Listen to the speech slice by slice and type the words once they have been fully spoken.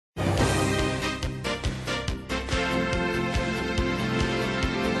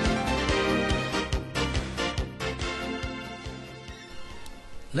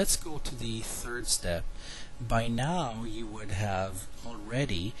Let's go to the third step. By now you would have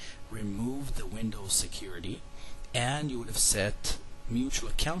already removed the Windows security and you would have set mutual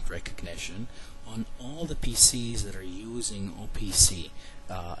account recognition on all the PCs that are using OPC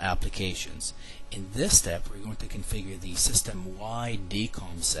applications. In this step, we're going to configure the system-wide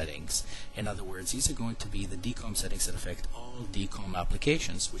DCOM settings. In other words, these are going to be the DCOM settings that affect all DCOM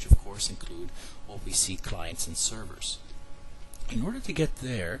applications, which of course include OPC clients and servers. In order to get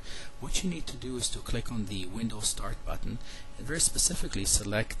there, what you need to do is to click on the Windows Start button and very specifically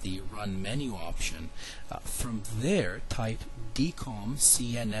select the Run Menu option. From there, type DCOM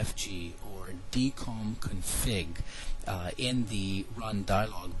CNFG or DCOM config in the Run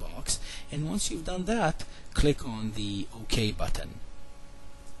dialog box, and once you've done that, click on the OK button.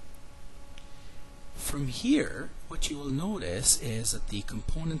 From here, what you will notice is that the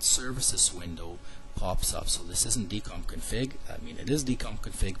Component Services window pops up. So this isn't DCOM config. I mean, it is DCOM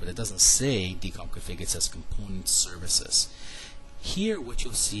config, but it doesn't say DCOM config. It says Component Services. Here, what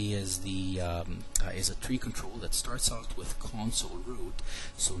you'll see is a tree control that starts out with console root.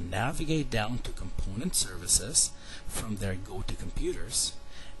 So navigate down to Component Services. From there, go to Computers,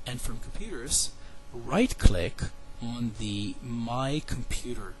 and from Computers, right-click on the My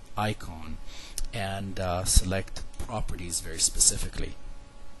Computer icon and select Properties very specifically.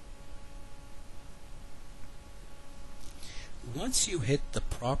 Once you hit the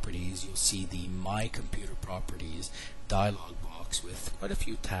properties, you'll see the My Computer Properties dialog box with quite a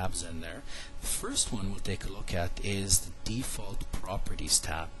few tabs in there. The first one we'll take a look at is the Default Properties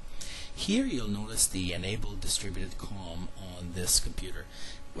tab. Here you'll notice the Enable Distributed COM on this computer.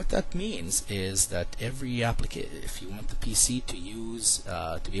 What that means is that every application, if you want the PC to use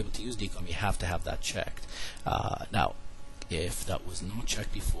to be able to use DCOM, you have to have that checked. Now, if that was not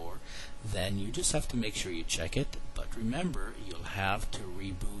checked before, then you just have to make sure you check it. But remember, you'll have to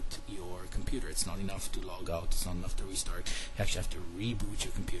reboot your computer. It's not enough to log out. It's not enough to restart. You actually have to reboot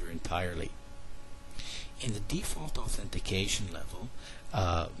your computer entirely. In the default authentication level,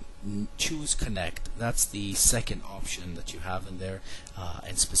 choose Connect. That's the second option that you have in there,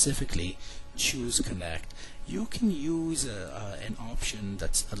 and specifically choose Connect. You can use an option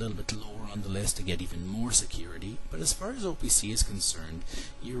that's a little bit lower on the list to get even more security, but as far as OPC is concerned,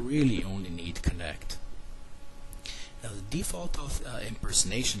 you really only need Connect. Now the default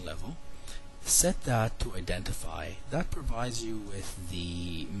impersonation level, set that to Identify. That provides you with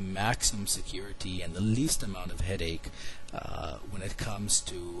the maximum security and the least amount of headache when it comes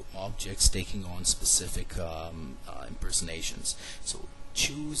to objects taking on specific impersonations. So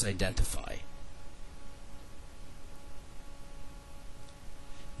choose Identify.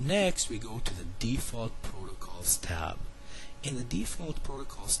 Next, we go to the Default Protocols tab. In the Default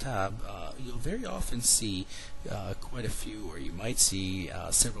Protocols tab, you'll very often see quite a few, or you might see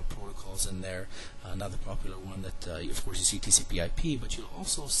several protocols in there. Another popular one that, of course, you see TCP/IP, but you'll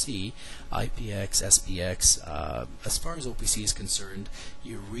also see IPX, SPX. As far as OPC is concerned,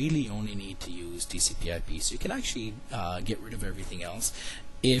 you really only need to use TCP/IP. So you can actually get rid of everything else.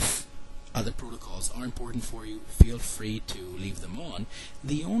 If other protocols are important for you, feel free to leave them on.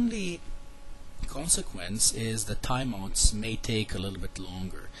 The only consequence is the timeouts may take a little bit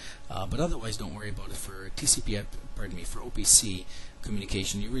longer, but otherwise don't worry about it. For for OPC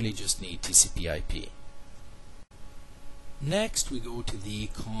communication, you really just need TCP/IP. Next, we go to the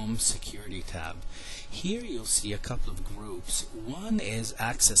COM Security tab. Here you'll see a couple of groups. One is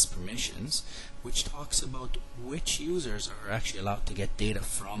Access Permissions, which talks about which users are actually allowed to get data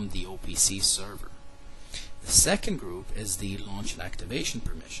from the OPC server. The second group is the Launch and Activation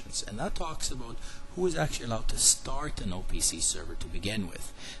Permissions, and that talks about who is actually allowed to start an OPC server to begin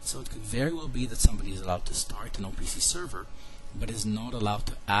with. So it could very well be that somebody is allowed to start an OPC server, but is not allowed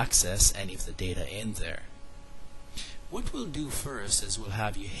to access any of the data in there. What we'll do first is we'll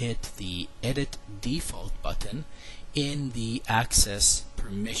have you hit the Edit Default button in the Access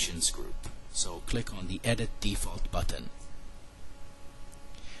Permissions group. So click on the Edit Default button.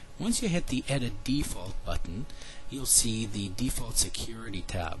 Once you hit the Edit Default button, you'll see the Default Security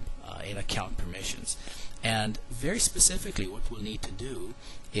tab in Account Permissions. And very specifically, what we'll need to do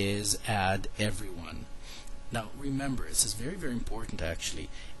is add everyone. Now remember, this is very, very important actually.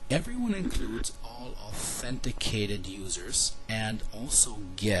 Everyone includes all authenticated users and also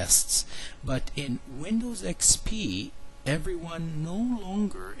guests. But in Windows XP, everyone no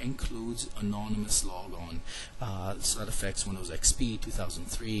longer includes anonymous logon. So that affects Windows XP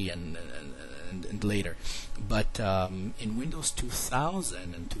 2003 and later. But in Windows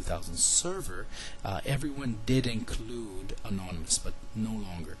 2000 and 2000 Server, everyone did include anonymous, but no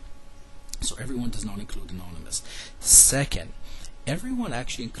longer. So everyone does not include anonymous. Second, everyone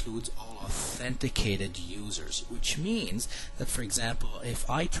actually includes all authenticated users, which means that, for example, if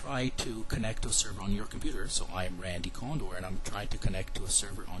I try to connect to a server on your computer, so I'm Randy Condor and I'm trying to connect to a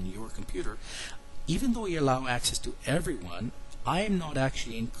server on your computer, even though you allow access to everyone, I am not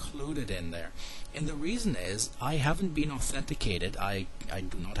actually included in there. And the reason is I haven't been authenticated, I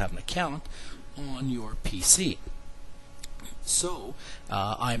do not have an account on your PC. So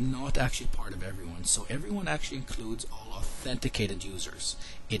I'm not actually part of everyone. So everyone actually includes all authenticated users.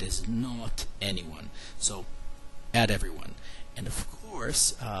 It is not anyone. So add everyone. And of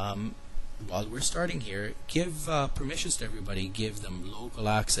course, while we're starting here, give permissions to everybody, give them local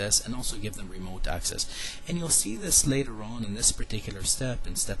access, and also give them remote access. And you'll see this later on in this particular step,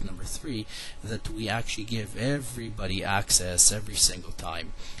 in step number 3, that we actually give everybody access every single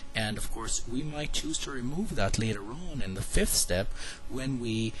time. And of course, we might choose to remove that later on in the 5th step when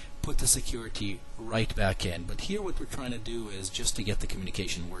we put the security right back in. But here what we're trying to do is just to get the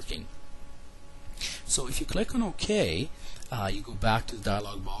communication working. So if you click on OK, you go back to the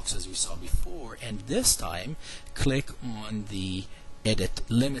dialog box as we saw before, and this time click on the Edit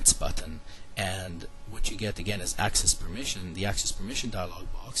Limits button, and what you get again is access permission, the access permission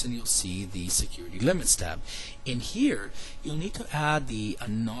dialog box, and you'll see the security limits tab. In here, you'll need to add the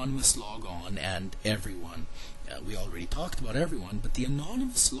anonymous logon and everyone. We already talked about everyone, but the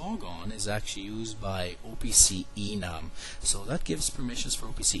anonymous logon is actually used by OPC enum. So that gives permissions for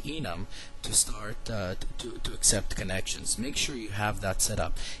OPC enum to start to accept connections. Make sure you have that set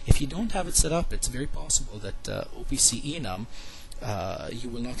up. If you don't have it set up, it's very possible that OPC enum you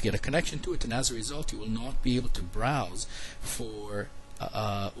will not get a connection to it, and as a result you will not be able to browse for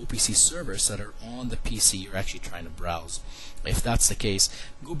OPC servers that are on the PC you're actually trying to browse. If that's the case,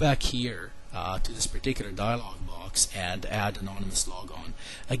 go back here to this particular dialog box and add anonymous logon.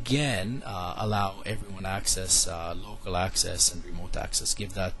 Again, allow everyone access, local access and remote access.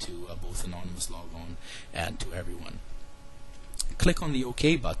 Give that to both anonymous logon and to everyone. Click on the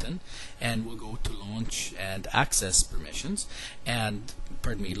OK button, and we'll go to launch and access permissions, and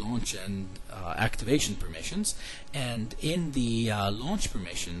launch and activation permissions. And in the launch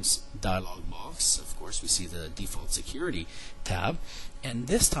permissions dialog box, of course, we see the default security tab. And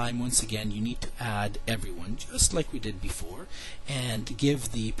this time, once again, you need to add everyone, just like we did before, and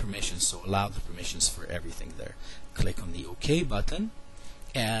give the permissions, so allow the permissions for everything there. Click on the OK button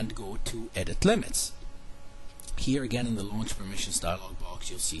and go to Edit Limits. Here again in the Launch Permissions dialog box,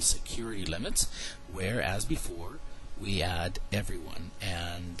 you'll see Security Limits, where, as before, we add everyone,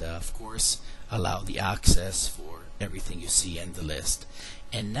 and of course, allow the access for everything you see in the list.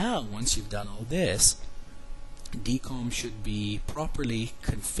 And now, once you've done all this, DCOM should be properly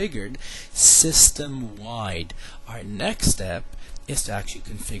configured system-wide. Our next step is to actually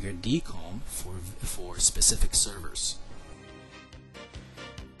configure DCOM for specific servers.